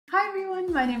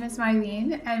my name is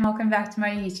Marlene and welcome back to my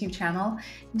YouTube channel.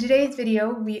 In today's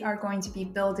video, we are going to be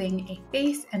building a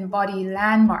face and body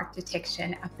landmark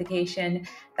detection application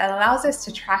that allows us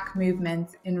to track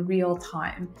movements in real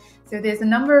time. So there's a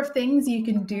number of things you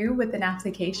can do with an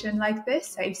application like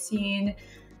this. I've seen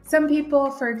some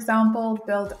people, for example,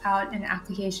 build out an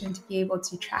application to be able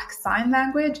to track sign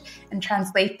language and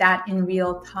translate that in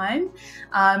real time.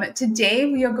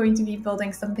 Today, we are going to be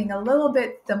building something a little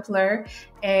bit simpler,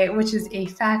 which is a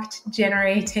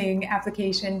fact-generating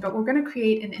application, but we're going to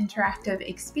create an interactive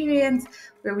experience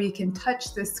where we can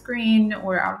touch the screen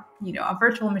or our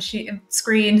virtual machine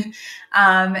screen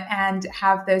and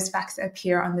have those facts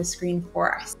appear on the screen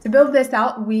for us. To build this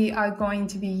out, we are going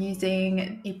to be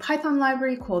using a Python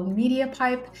library called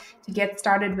MediaPipe to get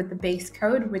started with the base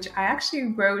code, which I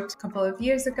actually wrote a couple of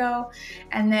years ago.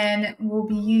 And then we'll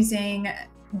be using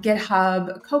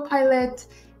GitHub Copilot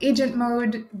Agent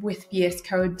Mode with VS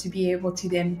Code to be able to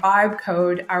then vibe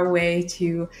code our way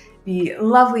to the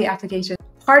lovely application.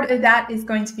 Part of that is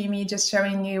going to be me just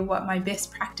showing you what my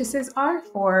best practices are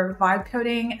for vibe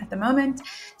coding at the moment.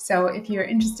 So if you're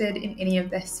interested in any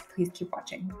of this, please keep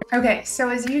watching. Okay, so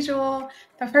as usual,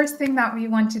 the first thing that we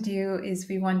want to do is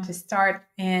we want to start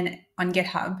on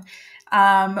GitHub.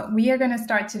 We are going to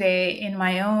start today in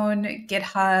my own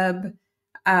GitHub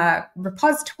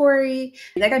repository.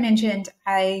 Like I mentioned,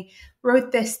 I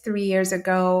wrote this 3 years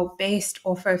ago based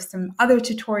off of some other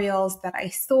tutorials that I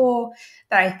saw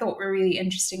that I thought were really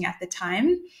interesting at the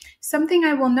time. Something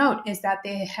I will note is that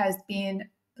there has been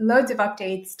loads of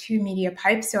updates to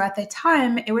MediaPipe. So at the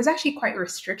time, it was actually quite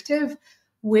restrictive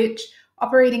which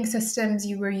operating systems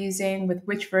you were using with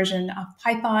which version of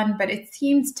Python, but it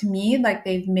seems to me like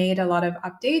they've made a lot of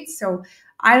updates. So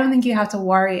I don't think you have to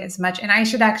worry as much. And I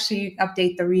should actually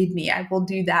update the README. I will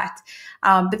do that.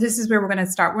 But this is where we're going to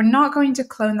start. We're not going to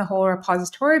clone the whole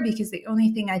repository because the only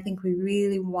thing I think we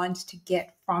really want to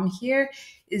get from here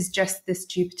is just this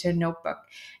Jupyter notebook.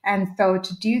 And so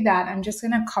to do that, I'm just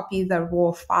going to copy the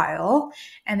raw file.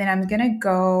 And then I'm going to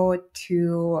go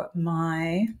to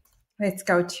let's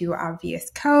go to our VS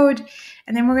Code.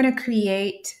 And then we're going to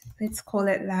create, let's call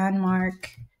it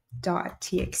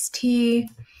landmark.txt.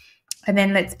 And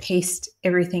then let's paste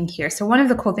everything here. So one of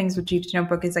the cool things with Jupyter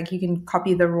Notebook is like you can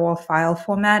copy the raw file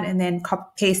format and then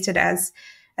paste it as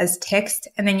text.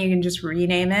 And then you can just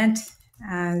rename it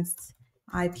as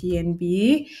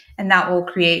IPNB. And that will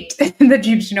create the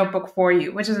Jupyter Notebook for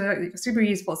you, which is super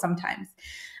useful sometimes.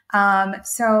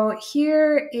 So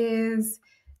here is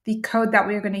the code that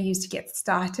we're going to use to get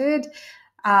started.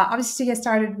 Obviously, to get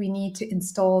started, we need to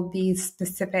install these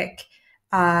specific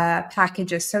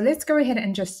packages. So let's go ahead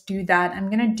and just do that. I'm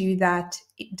going to do that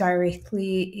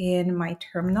directly in my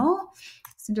terminal.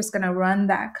 So I'm just going to run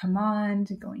that command,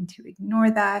 going to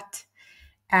ignore that.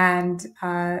 And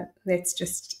let's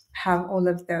just have all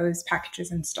of those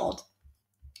packages installed.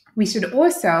 We should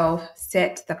also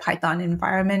set the Python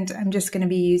environment. I'm just going to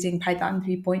be using Python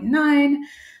 3.9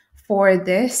 for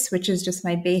this, which is just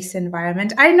my base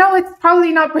environment. I know it's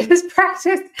probably not best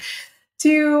practice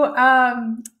to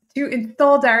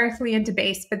install directly into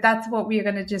base, but that's what we're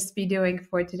going to just be doing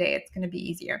for today. It's going to be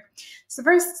easier. So the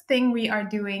first thing we are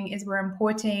doing is we're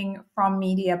importing from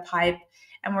MediaPipe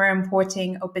and we're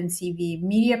importing OpenCV.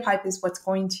 MediaPipe is what's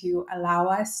going to allow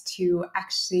us to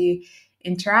actually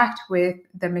interact with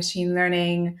the machine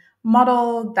learning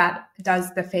model that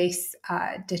does the face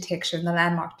detection, the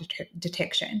landmark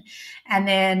detection. And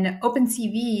then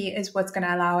OpenCV is what's going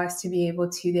to allow us to be able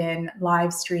to then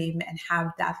live stream and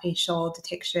have that facial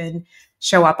detection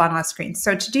show up on our screen.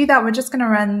 So to do that, we're just going to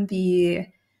run the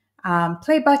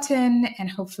play button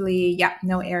and hopefully,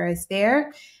 no errors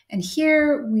there. And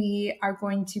here we are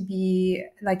going to be,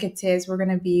 like it says, we're going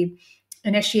to be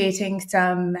initiating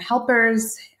some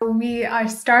helpers. We are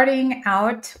starting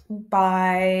out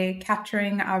by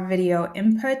capturing our video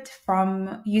input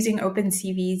from using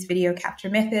OpenCV's video capture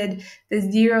method. The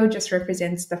 0 just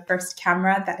represents the first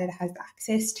camera that it has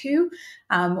access to,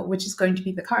 which is going to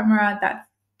be the camera that's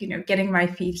getting my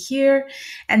feed here.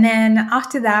 And then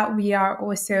after that, we are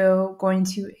also going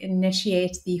to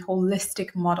initiate the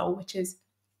holistic model, which is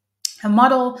a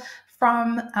model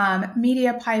from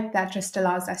MediaPipe that just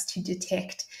allows us to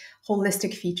detect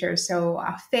holistic features. So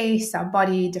our face, our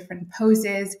body, different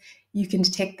poses, you can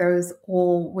detect those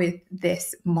all with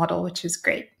this model, which is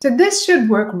great. So this should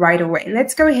work right away.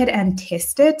 Let's go ahead and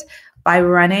test it by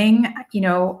running.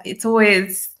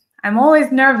 I'm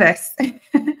always nervous.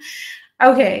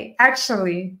 Okay,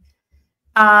 actually,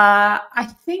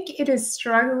 I think it is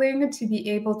struggling to be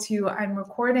able to, I'm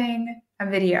recording a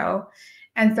video.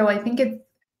 And so I think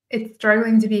it's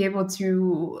struggling to be able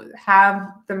to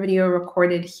have the video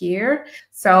recorded here.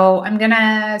 So I'm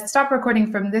gonna stop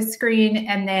recording from this screen,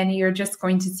 and then you're just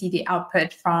going to see the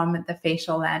output from the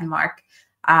facial landmark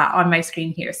on my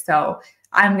screen here. So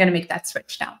I'm gonna make that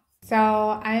switch now.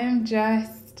 So I am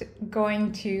just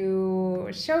going to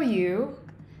show you.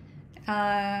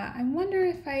 I wonder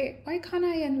if why can't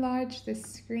I enlarge this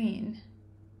screen?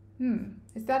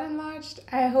 Is that enlarged?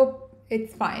 I hope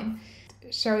it's fine.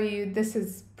 Show you, this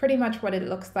is pretty much what it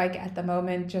looks like at the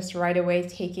moment, just right away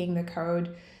taking the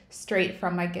code straight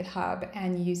from my GitHub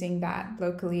and using that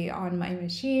locally on my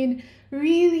machine.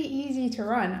 Really easy to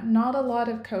run, not a lot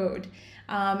of code.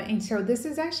 And so this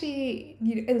is actually,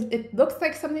 it looks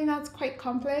like something that's quite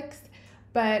complex,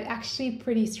 but actually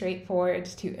pretty straightforward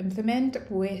to implement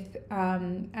with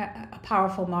a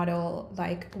powerful model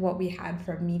like what we had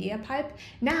for MediaPipe.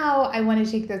 Now I want to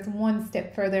take this one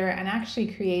step further and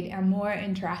actually create a more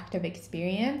interactive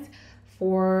experience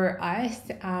for us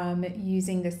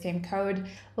using the same code.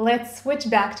 Let's switch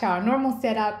back to our normal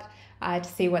setup to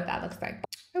see what that looks like.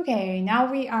 Okay,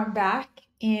 now we are back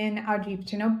in our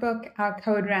Jupyter Notebook. Our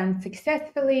code ran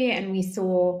successfully and we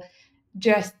saw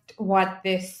just what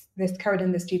this code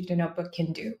in this Jupyter Notebook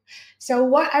can do. So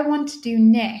what I want to do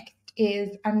next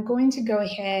is I'm going to go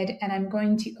ahead and I'm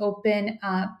going to open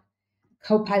up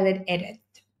Copilot Edit.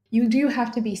 You do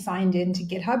have to be signed in to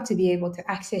GitHub to be able to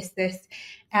access this.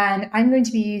 And I'm going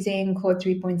to be using Claude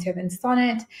 3.7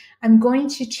 Sonnet. I'm going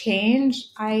to change,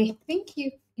 I think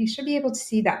you should be able to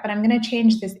see that, but I'm going to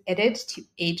change this edit to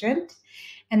agent.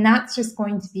 And that's just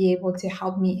going to be able to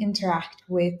help me interact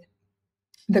with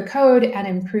the code and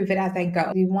improve it as I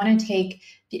go. We want to take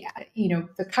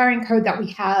the current code that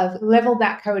we have, level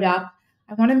that code up.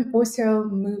 I want to also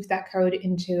move that code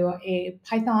into a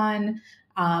Python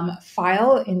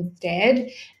file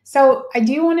instead. So I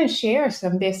do want to share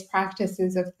some best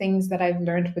practices of things that I've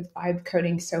learned with vibe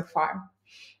coding so far.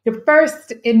 The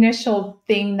first initial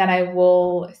thing that I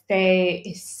will say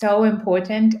is so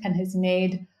important and has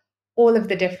made all of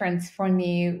the difference for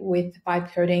me with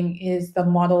vibe coding is the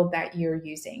model that you're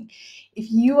using. If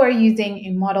you are using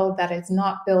a model that is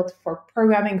not built for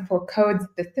programming, for code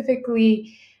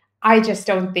specifically, I just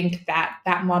don't think that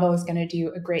that model is going to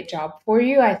do a great job for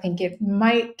you. I think it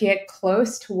might get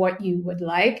close to what you would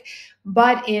like,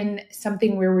 but in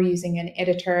something where we're using an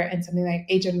editor and something like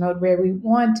agent mode where we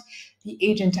want the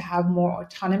agent to have more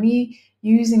autonomy,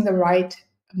 using the right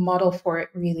model for it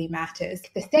really matters.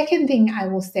 The second thing I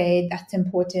will say that's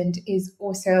important is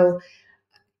also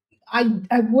I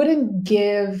wouldn't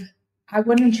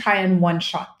try and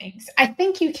one-shot things. I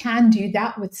think you can do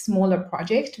that with smaller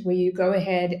projects where you go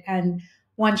ahead and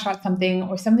one-shot something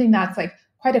or something that's like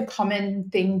quite a common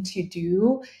thing to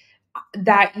do.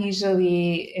 That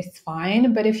usually is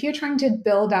fine. But if you're trying to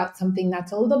build out something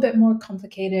that's a little bit more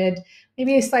complicated,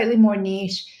 maybe a slightly more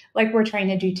niche, like we're trying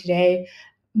to do today,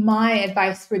 my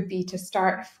advice would be to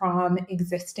start from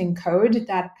existing code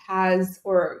that has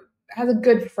a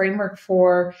good framework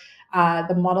for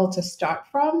the model to start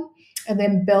from, and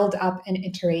then build up and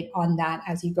iterate on that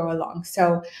as you go along.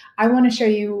 So I want to show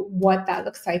you what that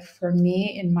looks like for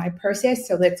me in my process.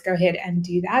 So let's go ahead and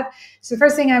do that. So the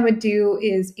first thing I would do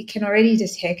is it can already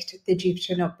detect the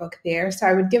Jupyter Notebook there. So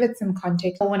I would give it some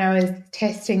context. When I was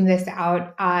testing this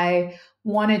out, I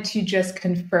wanted to just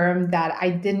confirm that I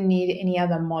didn't need any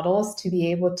other models to be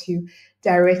able to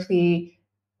directly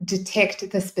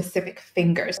detect the specific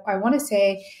fingers. I want to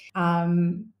say,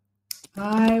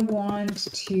 I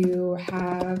want to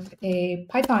have a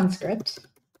Python script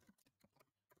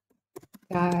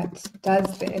that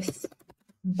does this,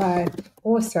 but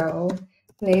also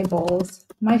labels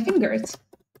my fingers.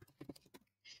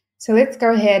 So let's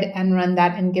go ahead and run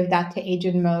that and give that to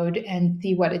agent mode and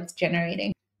see what it's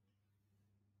generating.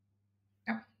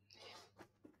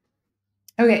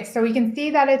 Okay, so we can see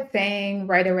that it's saying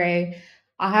right away,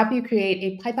 I'll have you create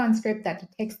a Python script that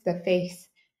detects the face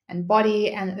and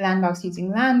body and landmarks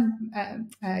using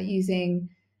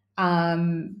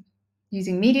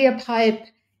using MediaPipe.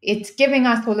 It's giving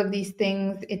us all of these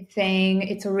things. It's saying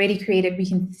it's already created. We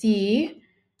can see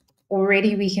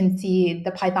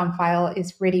the Python file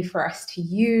is ready for us to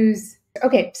use.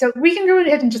 Okay, so we can go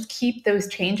ahead and just keep those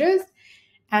changes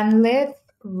and let's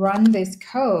run this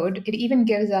code. It even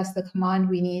gives us the command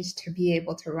we need to be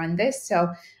able to run this.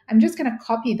 So I'm just going to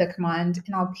copy the command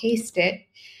and I'll paste it.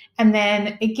 And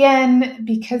then again,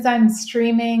 because I'm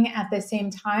streaming at the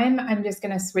same time, I'm just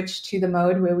going to switch to the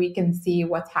mode where we can see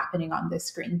what's happening on the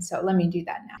screen. So let me do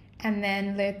that now. And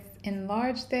then let's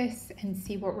enlarge this and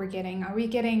see what we're getting. Are we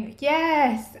getting,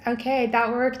 yes, okay, that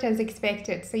worked as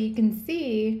expected. So you can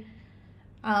see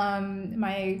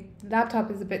My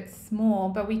laptop is a bit small,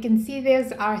 but we can see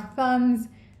there's our thumbs.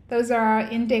 Those are our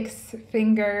index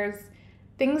fingers.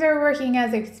 Things are working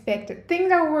as expected.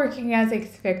 Things are working as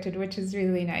expected, which is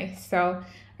really nice. So,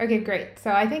 okay, great.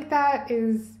 So I think that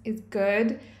is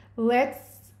good. Let's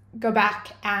go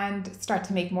back and start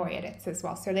to make more edits as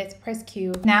well. So let's press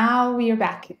Q. Now we are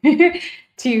back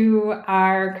to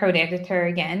our code editor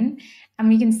again. And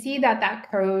we can see that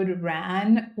that code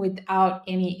ran without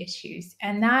any issues.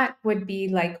 And that would be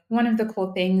like one of the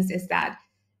cool things is that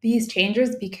these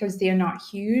changes, because they're not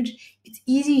huge, it's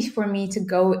easy for me to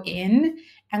go in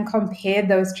and compare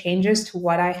those changes to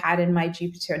what I had in my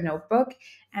Jupyter notebook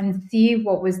and see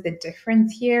what was the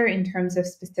difference here in terms of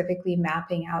specifically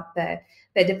mapping out the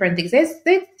different things. Let's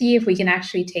see if we can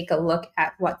actually take a look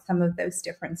at what some of those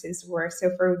differences were.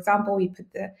 So for example, we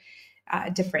put the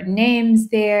different names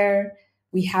there.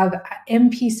 We have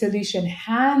MP Solution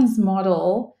Hands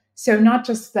model. So not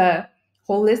just the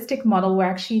holistic model, we're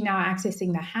actually now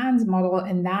accessing the hands model,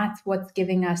 and that's what's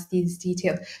giving us these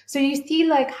details. So you see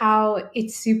like how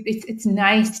it's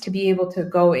nice to be able to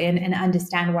go in and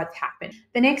understand what's happened.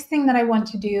 The next thing that I want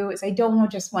to do is I don't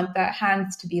just want the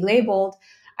hands to be labeled.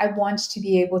 I want to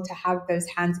be able to have those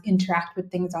hands interact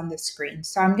with things on the screen.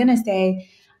 So I'm going to say,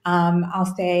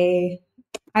 I'll say,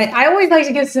 I always like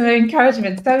to give some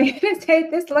encouragement. So I'm going to say,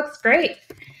 this looks great.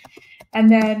 And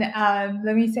then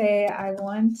let me say, I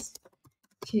want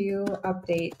to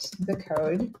update the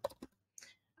code.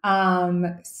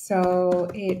 So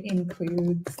it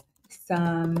includes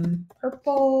some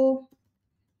purple,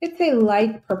 let's say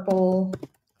light purple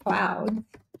clouds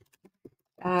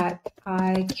that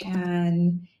I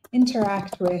can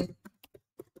interact with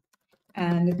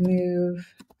and move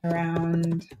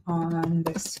around on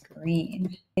the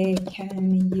screen.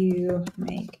 Can you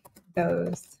make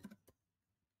those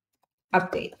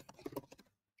updates?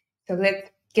 So let's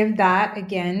give that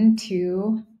again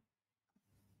to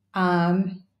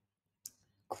Claude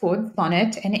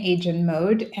Sonnet and Agent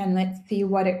Mode, and let's see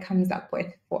what it comes up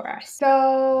with for us.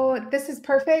 So this is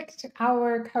perfect.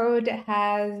 Our code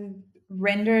has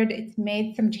rendered, it's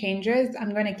made some changes.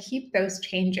 I'm going to keep those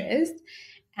changes,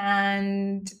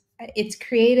 and it's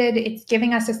created, it's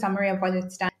giving us a summary of what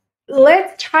it's done.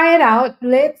 Let's try it out.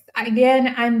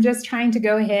 Again, I'm just trying to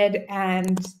go ahead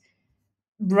and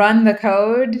run the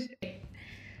code.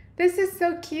 This is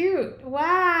so cute.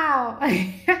 Wow.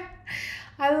 I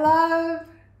love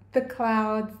the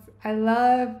clouds. I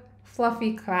love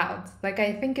fluffy clouds. Like,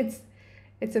 I think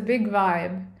it's a big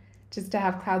vibe just to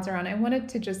have clouds around. I wanted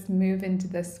to just move into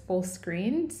this full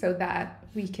screen so that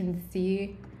we can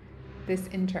see this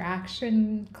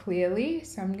interaction clearly.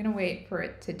 So I'm gonna wait for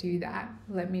it to do that.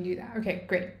 Let me do that. Okay,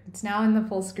 great. It's now in the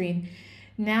full screen.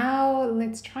 Now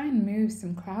let's try and move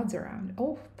some clouds around.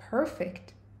 Oh,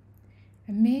 perfect.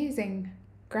 Amazing.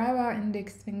 Grab our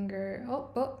index finger.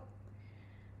 Oh.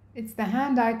 It's the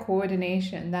hand-eye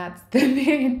coordination. That's the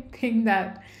main thing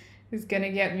that is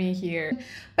gonna get me here.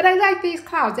 But I like these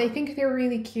clouds. I think they're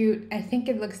really cute. I think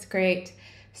it looks great.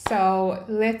 So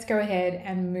let's go ahead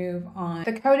and move on.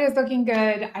 The code is looking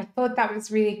good. I thought that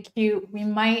was really cute. We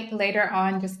might later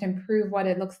on just improve what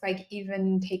it looks like,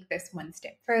 even take this one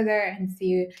step further and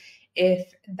see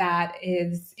if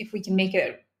we can make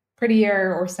it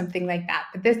prettier or something like that.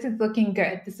 But this is looking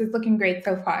good. This is looking great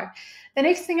so far. The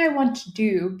next thing I want to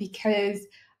do, because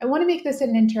I want to make this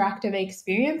an interactive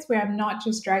experience where I'm not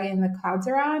just dragging the clouds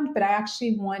around, but I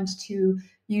actually want to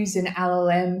use an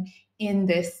LLM in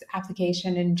this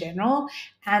application in general.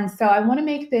 And so I want to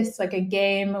make this like a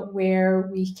game where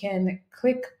we can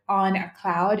click on a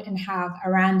cloud and have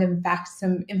a random fact,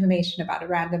 some information about a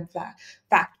random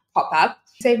fact pop up.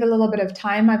 Save a little bit of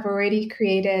time. I've already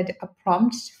created a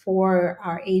prompt for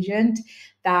our agent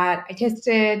that I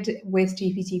tested with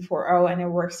GPT-4o, and it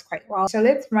works quite well. So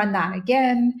let's run that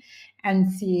again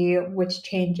and see which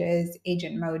changes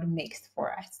Agent Mode makes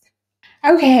for us.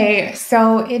 Okay,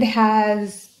 so it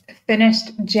has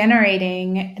finished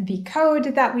generating the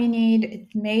code that we need.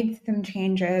 It's made some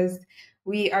changes.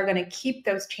 We are going to keep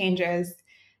those changes,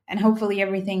 and hopefully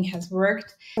everything has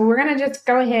worked. So we're going to just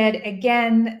go ahead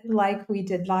again, like we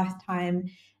did last time,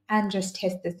 and just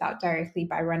test this out directly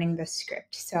by running the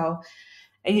script. So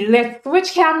let's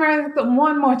switch cameras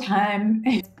one more time.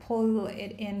 Let's pull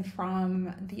it in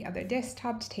from the other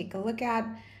desktop to take a look at.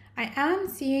 I am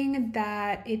seeing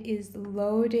that it is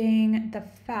loading the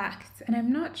facts, and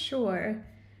I'm not sure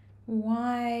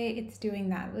why it's doing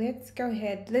that. Let's go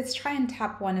ahead. Let's try and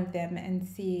tap one of them and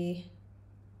see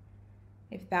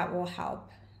if that will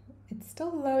help. It's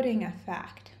still loading a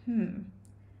fact.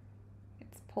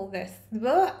 Let's pull this.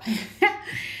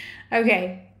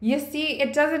 Okay, You see,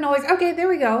 it doesn't always, okay, there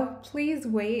we go. Please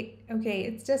wait. Okay,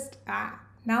 it's just,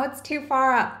 now it's too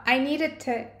far up. I need it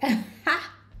to,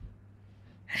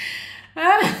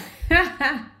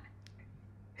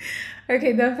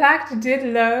 okay, the fact did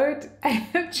load. I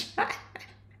am trying.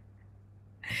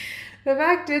 The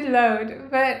fact did load,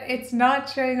 but it's not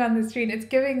showing on the screen. It's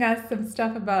giving us some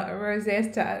stuff about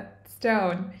Rosetta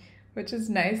Stone, which is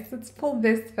nice. Let's pull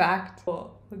this fact.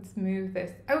 Cool. Let's move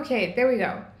this. Okay, there we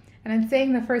go. And I'm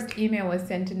saying the first email was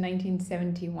sent in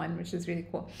 1971, which is really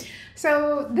cool.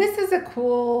 So this is a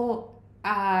cool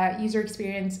user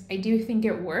experience. I do think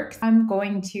it works. I'm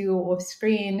going to off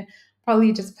screen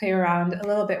probably just play around a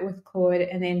little bit with code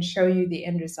and then show you the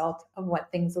end result of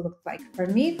what things look like for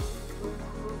me.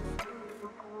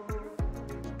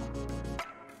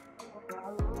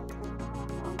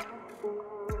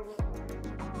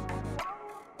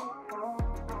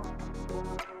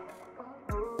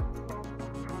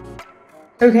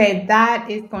 Okay, that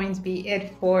is going to be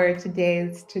it for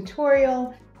today's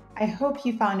tutorial. I hope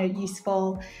you found it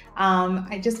useful.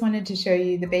 I just wanted to show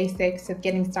you the basics of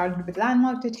getting started with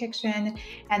landmark detection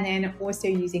and then also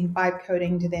using vibe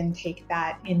coding to then take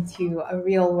that into a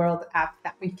real world app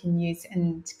that we can use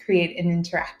and create an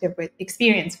interactive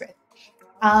experience with.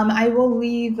 I will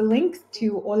leave links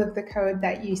to all of the code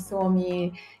that you saw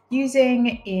me using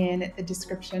in the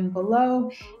description below.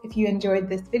 If you enjoyed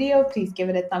this video, please give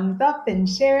it a thumbs up and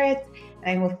share it.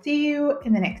 And I will see you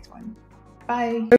in the next one. Bye.